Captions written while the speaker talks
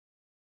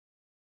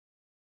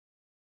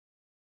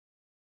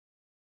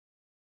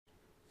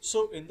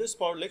So in this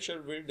power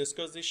lecture, we'll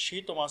discuss the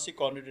Shi-Tomasi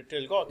coordinate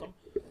algorithm,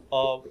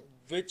 uh,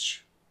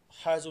 which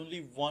has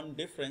only one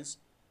difference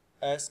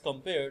as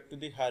compared to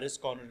the Harris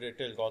coordinate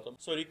algorithm.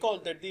 So recall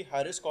that the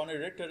Harris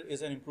coordinate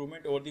is an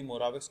improvement over the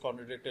Moravec's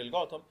coordinate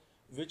algorithm,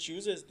 which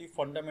uses the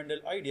fundamental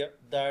idea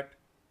that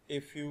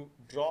if you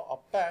draw a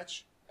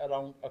patch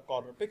around a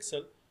corner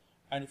pixel,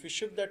 and if you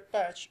shift that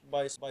patch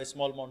by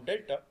small amount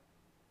delta,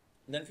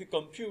 then if you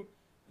compute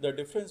the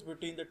difference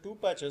between the two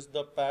patches,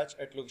 the patch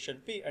at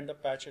location P and the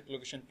patch at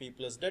location P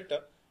plus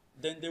delta,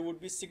 then there would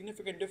be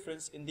significant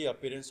difference in the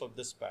appearance of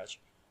this patch.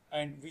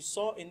 And we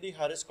saw in the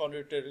Harris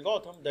coordinate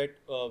algorithm that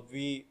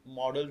we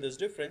model this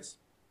difference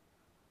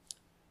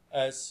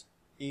as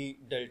E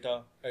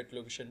delta at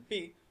location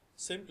P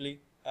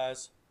simply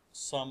as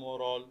sum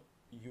over all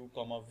U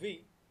comma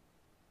V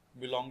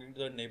belonging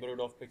to the neighborhood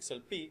of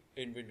pixel P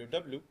in window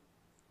W,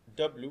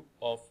 W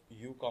of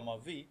U comma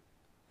V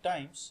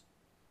times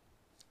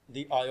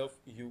the I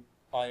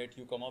at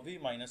U comma V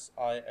minus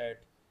I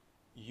at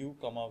U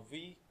comma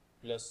V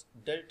plus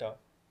delta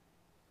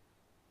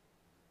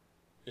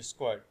is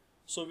squared.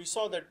 So we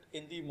saw that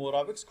in the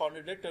Moravec's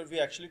coordinate vector, we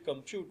actually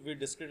we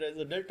discretize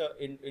the delta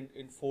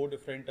in four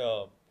different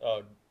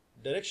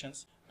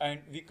directions,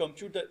 and we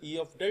compute the E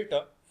of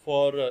delta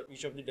for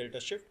each of the delta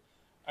shift,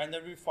 and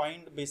then we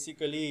find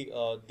basically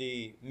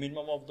the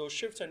minimum of those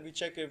shifts, and we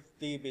check if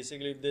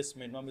if this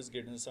minimum is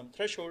greater than some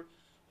threshold,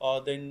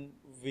 then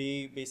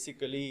we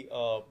basically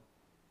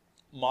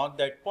mark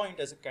that point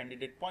as a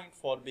candidate point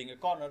for being a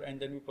corner, and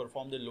then we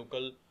perform the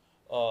local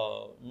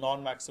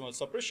non-maximal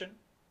suppression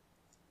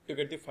to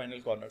get the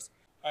final corners.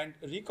 And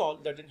recall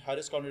that in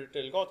Harris coordinate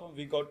algorithm,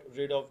 we got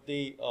rid of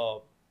the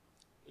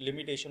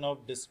limitation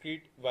of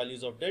discrete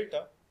values of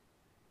delta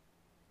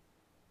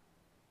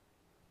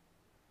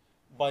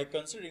by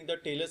considering the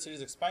Taylor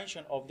series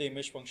expansion of the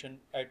image function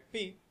at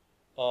P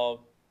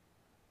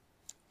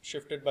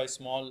shifted by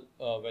small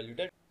value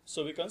delta.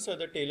 So we consider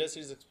the Taylor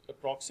series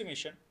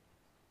approximation,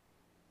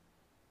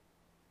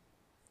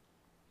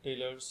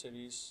 Taylor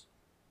series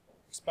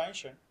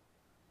expansion,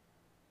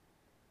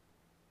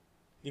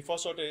 the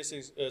first order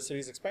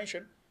series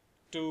expansion,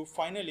 to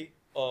finally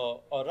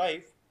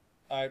arrive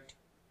at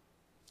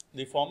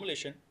the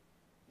formulation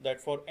that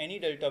for any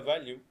delta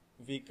value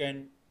we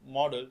can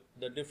model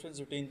the difference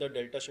between the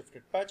delta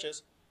shifted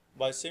patches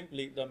by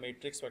simply the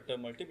matrix vector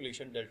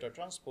multiplication delta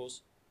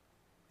transpose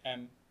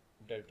M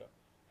delta.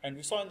 And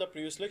we saw in the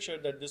previous lecture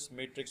that this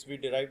matrix, we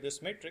derived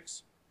this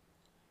matrix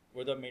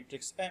where the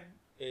matrix M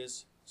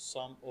is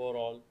sum over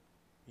all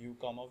U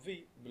comma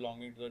V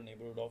belonging to the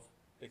neighborhood of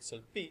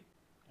pixel P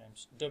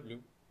times W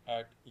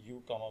at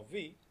U comma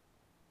V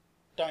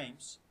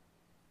times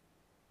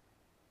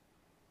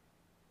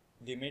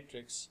the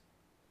matrix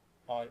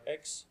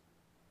Ix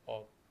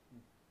or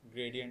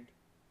gradient,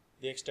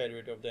 the x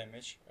derivative of the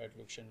image at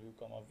location U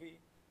comma V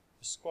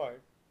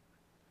squared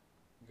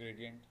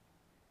gradient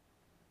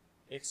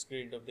x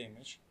gradient of the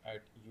image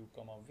at U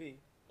comma V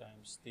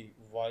times the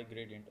y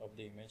gradient of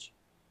the image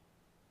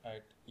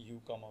at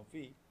U comma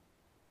V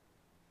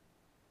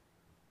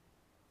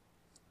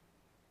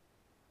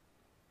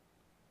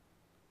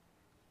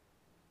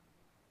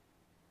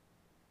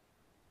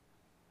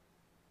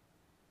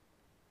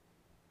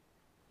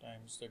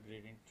times the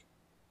gradient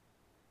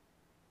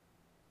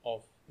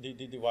of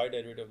the y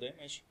derivative of the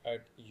image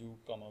at U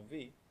comma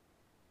V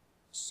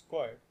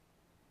squared.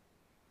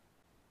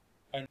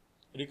 And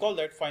recall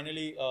that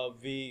finally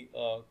we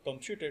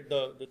computed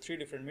the three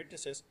different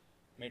matrices,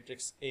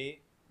 matrix A,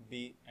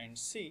 B and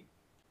C,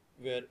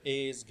 where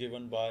A is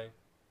given by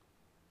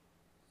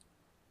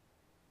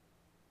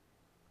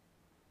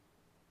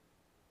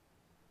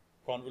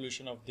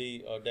convolution of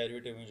the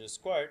derivative image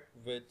squared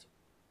with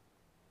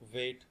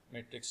weight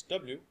matrix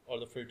W or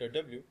the filter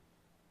W.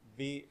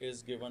 B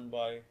is given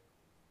by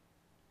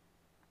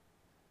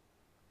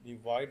the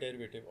y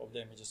derivative of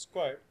the image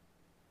squared.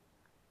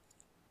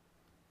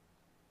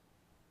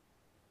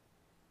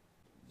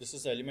 This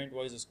is element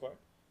wise squared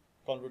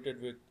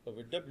convoluted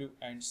with W,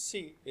 and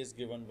C is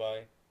given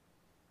by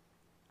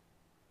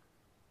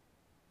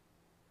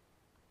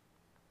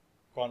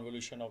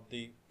convolution of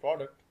the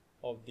product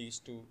of these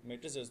two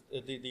matrices,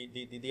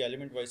 the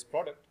element wise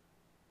product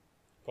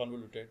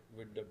convoluted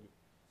with W.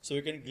 So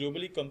we can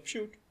globally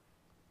compute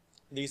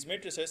these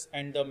matrices,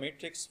 and the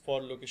matrix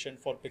for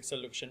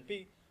pixel location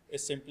P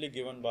is simply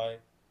given by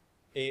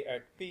A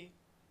at P,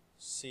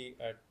 C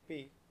at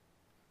P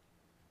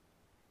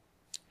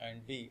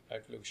and B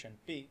at location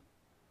P,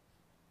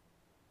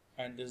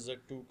 and this is a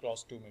 2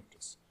 cross 2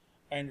 matrix.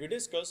 And we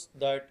discussed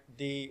that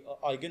the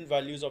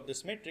eigenvalues of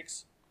this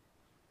matrix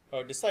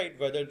decide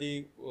whether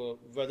the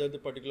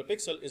particular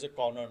pixel is a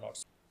corner or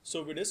not.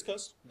 So we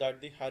discussed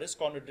that the Harris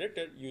coordinate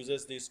vector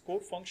uses the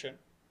scope function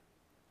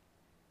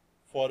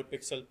for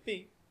pixel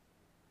P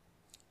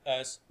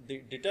as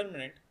the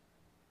determinant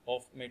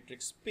of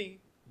matrix P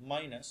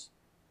minus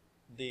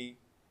the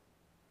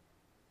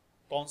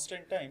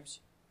constant times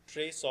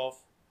trace of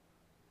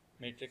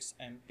matrix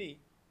MP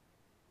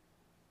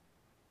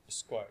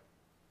squared.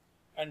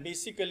 And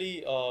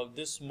basically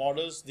this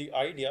models the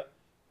idea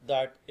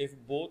that if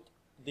both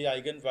the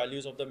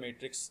eigenvalues of the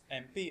matrix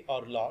MP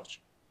are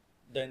large,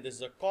 then this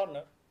is a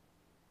corner.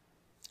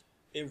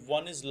 If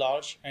one is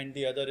large and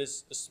the other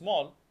is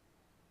small,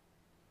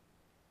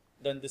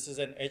 then this is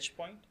an edge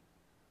point.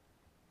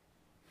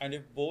 And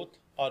if both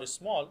are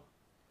small,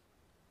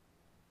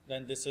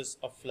 then this is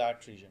a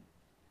flat region.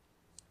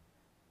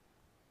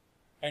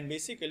 And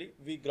basically,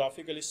 we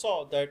graphically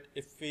saw that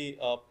if we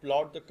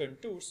plot the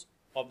contours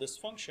of this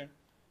function,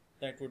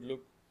 then it would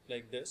look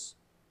like this.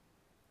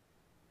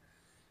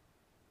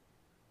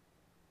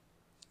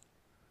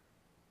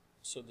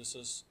 So this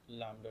is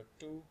lambda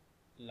 2,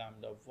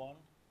 lambda 1,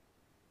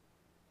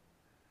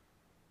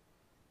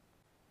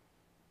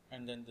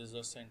 and then this is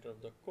the center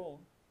of the cone.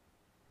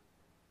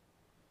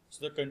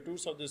 So the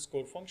contours of this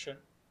core function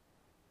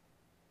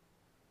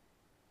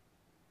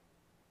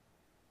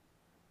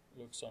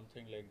look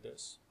something like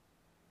this.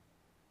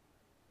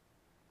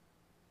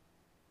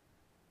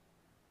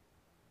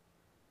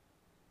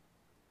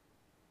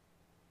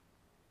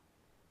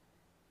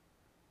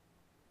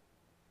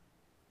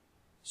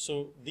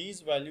 So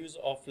these values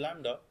of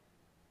lambda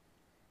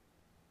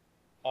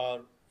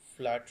are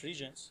flat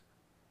regions.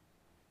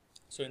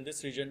 So in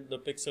this region, the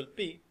pixel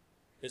P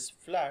is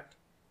flat.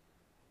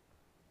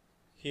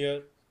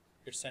 Here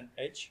it's an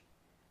edge,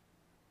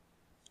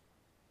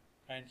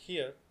 and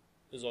here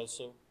is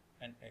also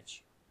an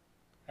edge.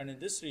 And in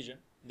this region,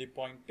 the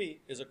point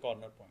P is a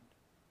corner point.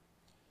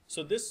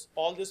 So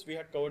all this we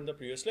had covered in the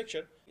previous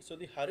lecture. So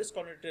the Harris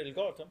coordinated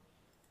algorithm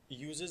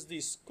uses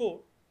the score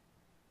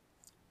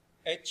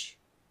H,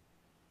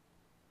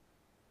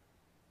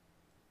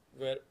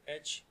 where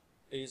H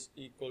is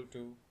equal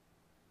to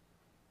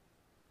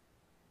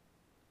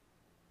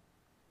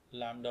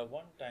lambda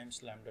 1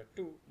 times lambda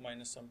 2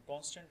 minus some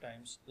constant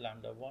times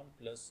lambda 1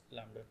 plus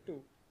lambda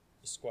 2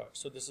 squared.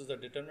 So this is the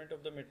determinant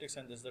of the matrix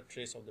and this is the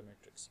trace of the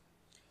matrix.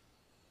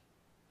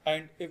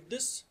 And if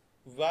this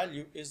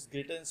value is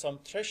greater than some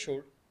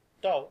threshold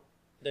tau,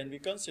 then we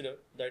consider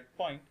that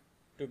point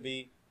to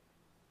be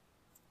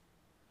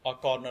a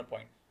corner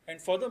point. And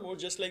furthermore,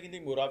 just like in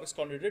the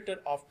RO-1.0X128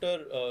 detector,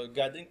 after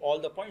gathering all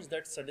the points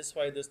that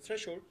satisfy this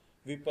threshold,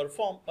 we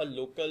perform a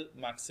local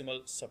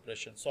maximal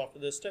suppression. So after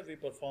this step, we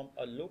perform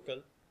a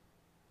local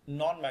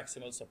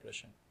non-maximal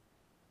suppression.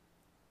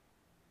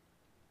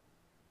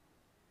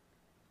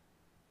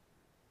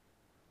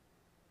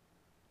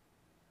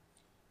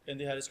 In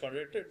the Harris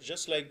coordinate detector,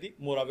 just like the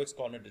RO-1.0X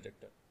coordinate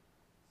detector.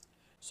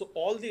 So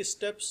all the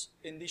steps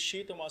in the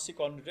Shi-Tomasi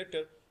coordinate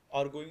detector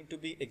are going to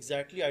be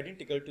exactly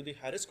identical to the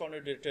Harris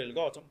coordinate detector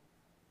algorithm,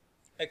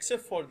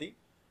 except for the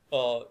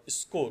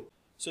score.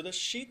 So the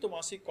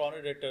Shi-Tomasi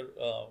coordinate detector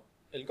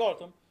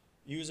algorithm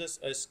uses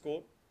a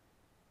score.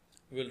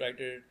 We'll write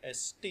it as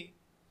ST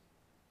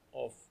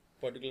of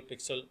particular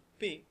pixel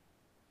P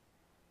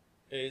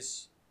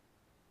is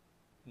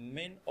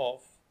min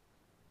of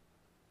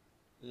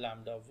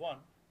lambda 1,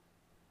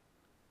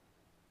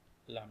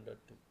 lambda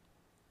 2.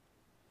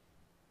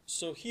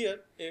 So here,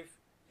 if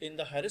in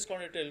the Harris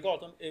coordinate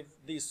algorithm, if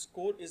the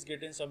score is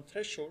getting some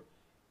threshold,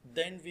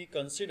 then we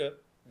consider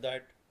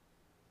that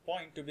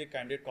point to be a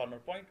candidate corner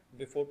point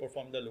before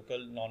performing the local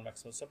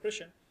non-maximal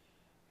suppression.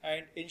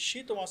 And in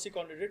Shi-Tomasi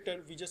coordinate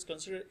detector, we just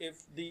consider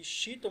if the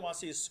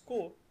Shi-Tomasi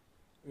score,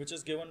 which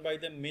is given by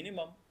the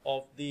minimum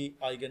of the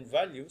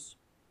eigenvalues,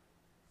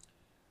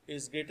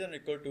 is greater than or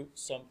equal to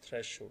some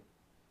threshold.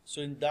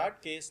 So in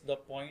that case, the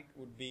point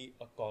would be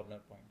a corner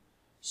point.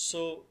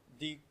 So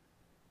the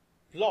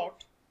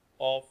plot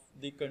of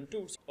the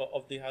contours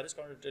of the Harris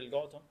coordinate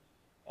algorithm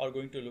are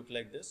going to look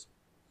like this.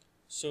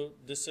 So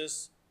this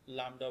is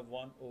lambda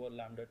 1 over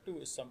lambda 2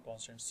 is some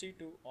constant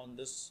C2 on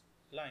this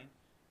line.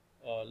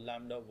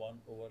 Lambda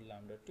 1 over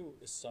lambda 2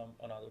 is some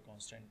another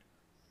constant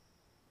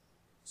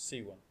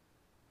C1.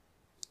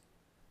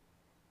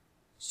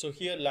 So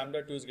here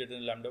lambda 2 is greater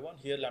than lambda 1,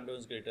 here lambda 1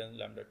 is greater than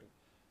lambda 2.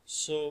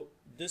 So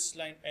this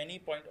line, any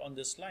point on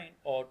this line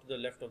or to the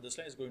left of this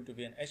line is going to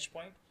be an edge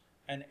point,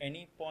 and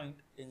any point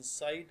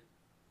inside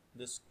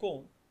this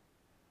cone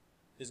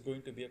is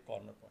going to be a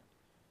corner point.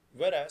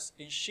 Whereas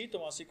in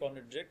Shi-Tomasi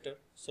coordinate detector,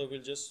 so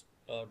we'll just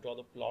draw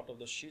the plot of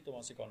the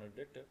Shi-Tomasi coordinate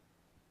detector.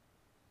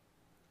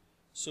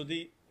 So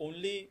the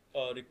only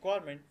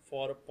requirement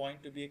for a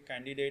point to be a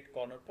candidate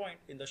corner point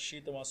in the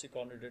Shi-Tomasi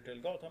coordinate detector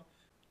algorithm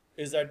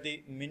is that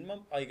the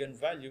minimum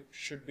eigenvalue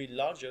should be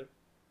larger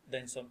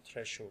than some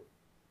threshold.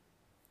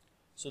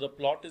 So the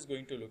plot is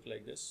going to look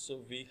like this.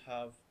 So we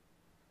have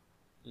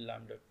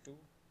lambda 2,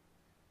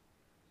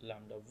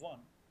 lambda 1,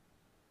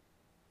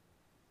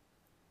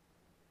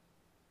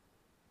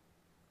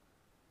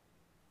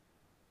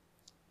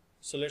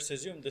 so let's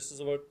assume this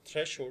is our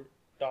threshold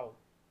tau.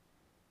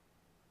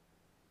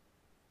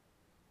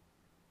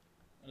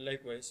 And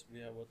likewise, we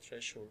have a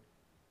threshold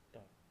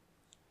tau.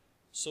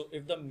 So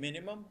if the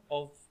minimum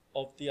of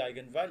the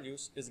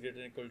eigenvalues is greater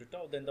than or equal to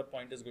tau, then the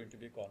point is going to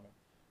be a corner.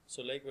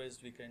 So likewise,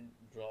 we can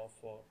draw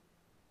for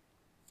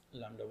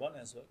lambda 1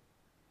 as well.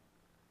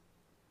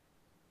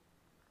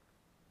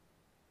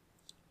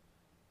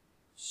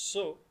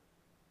 So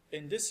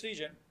in this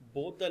region,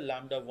 both the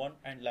lambda 1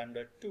 and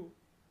lambda 2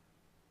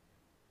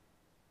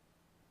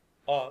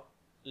 are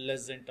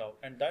less than tau,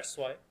 and that's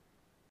why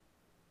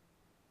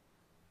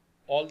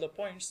all the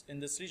points in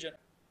this region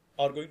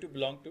are going to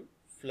belong to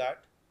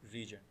flat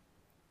region.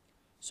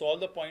 So all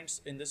the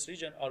points in this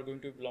region are going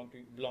to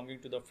belonging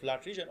to the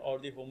flat region or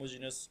the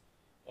homogeneous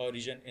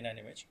region in an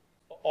image.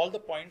 All the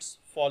points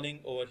falling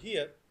over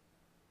here,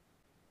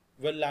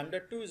 well,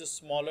 lambda 2 is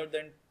smaller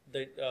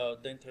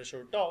than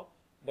threshold tau,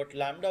 but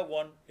lambda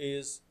 1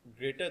 is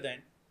greater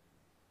than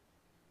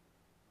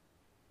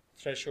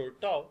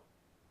threshold tau.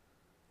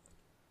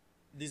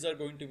 These are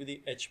going to be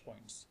the H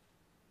points.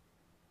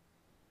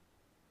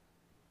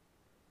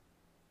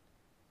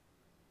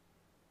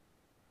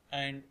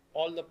 And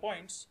all the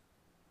points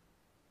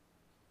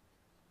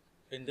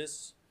in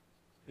this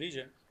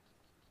region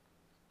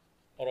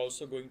are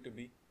also going to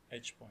be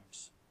H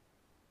points.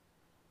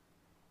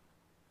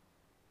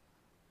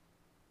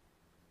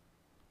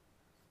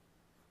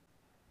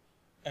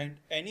 And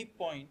any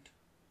point,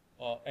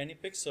 any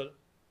pixel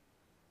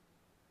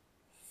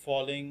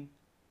falling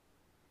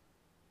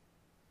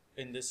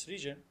in this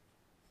region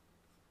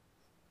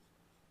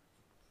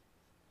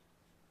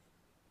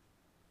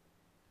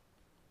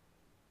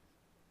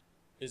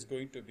is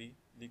going to be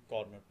the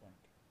corner point.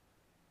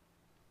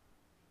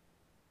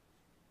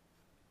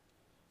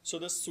 So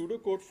the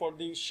pseudocode for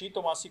the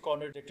Shi-Tomasi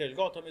corner detector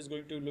algorithm is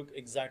going to look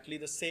exactly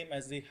the same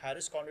as the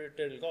Harris corner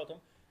detector algorithm,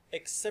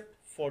 except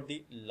for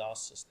the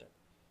last step.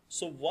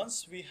 So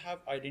once we have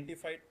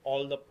identified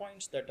all the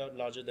points that are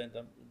larger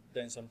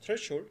than some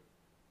threshold,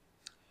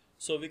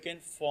 so we can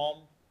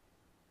form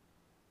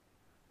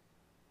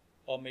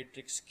a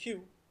matrix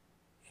Q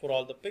for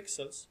all the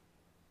pixels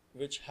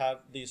which have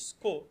the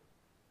score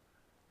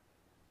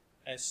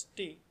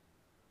ST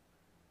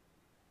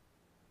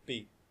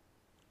P,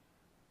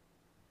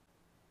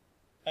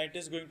 and it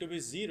is going to be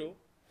 0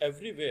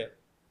 everywhere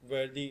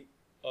where the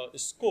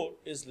score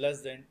is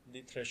less than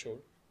the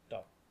threshold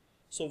tau.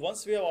 So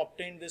once we have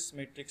obtained this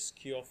matrix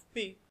Q of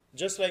P,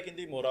 just like in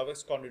the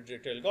RO-1.0X128 corner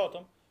detector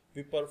algorithm,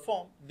 we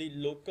perform the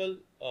local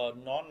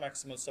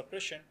non-maximal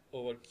suppression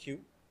over Q.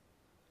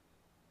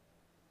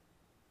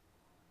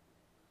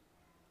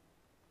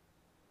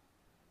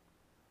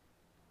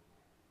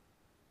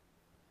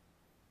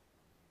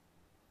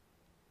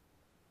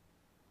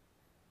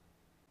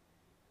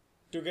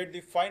 To get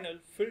the final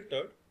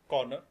filtered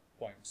corner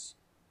points.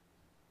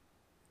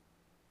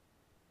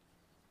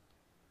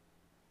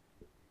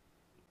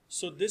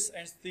 So this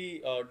ends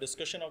the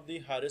discussion of the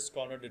Harris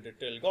corner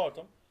detector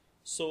algorithm.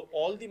 So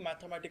all the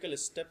mathematical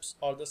steps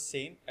are the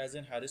same as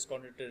in Harris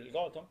corner detector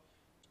algorithm,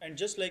 and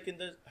just like in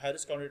the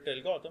Harris corner detector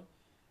algorithm,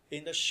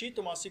 in the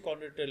Shi-Tomasi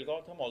corner detector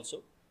algorithm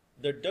also,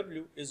 the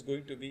W is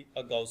going to be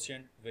a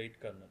Gaussian weight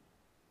kernel.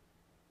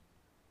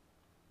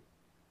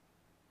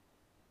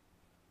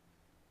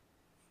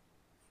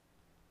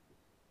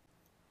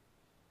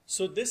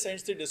 So this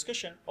ends the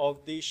discussion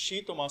of the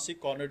Shi-Tomasi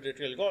corner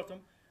detector algorithm,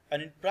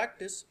 and in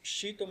practice,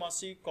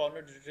 Shi-Tomasi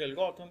corner detector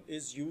algorithm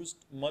is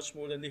used much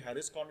more than the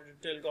Harris corner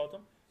detector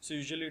algorithm. So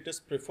usually it is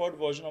preferred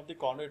version of the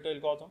corner detector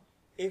algorithm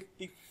if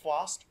the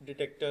fast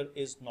detector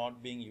is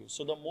not being used.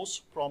 So the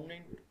most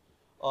prominent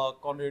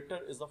corner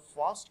detector is the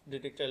fast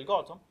detector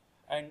algorithm,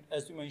 and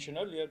as we mentioned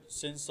earlier,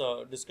 since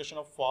discussion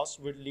of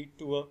fast would lead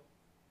to a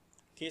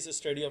case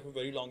study of a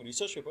very long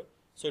research paper,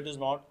 so it is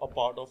not a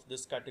part of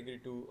this category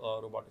 2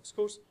 robotics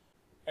course,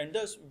 and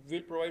thus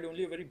we'll provide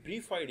only a very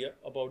brief idea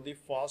about the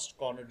fast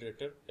corner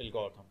detector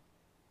algorithm.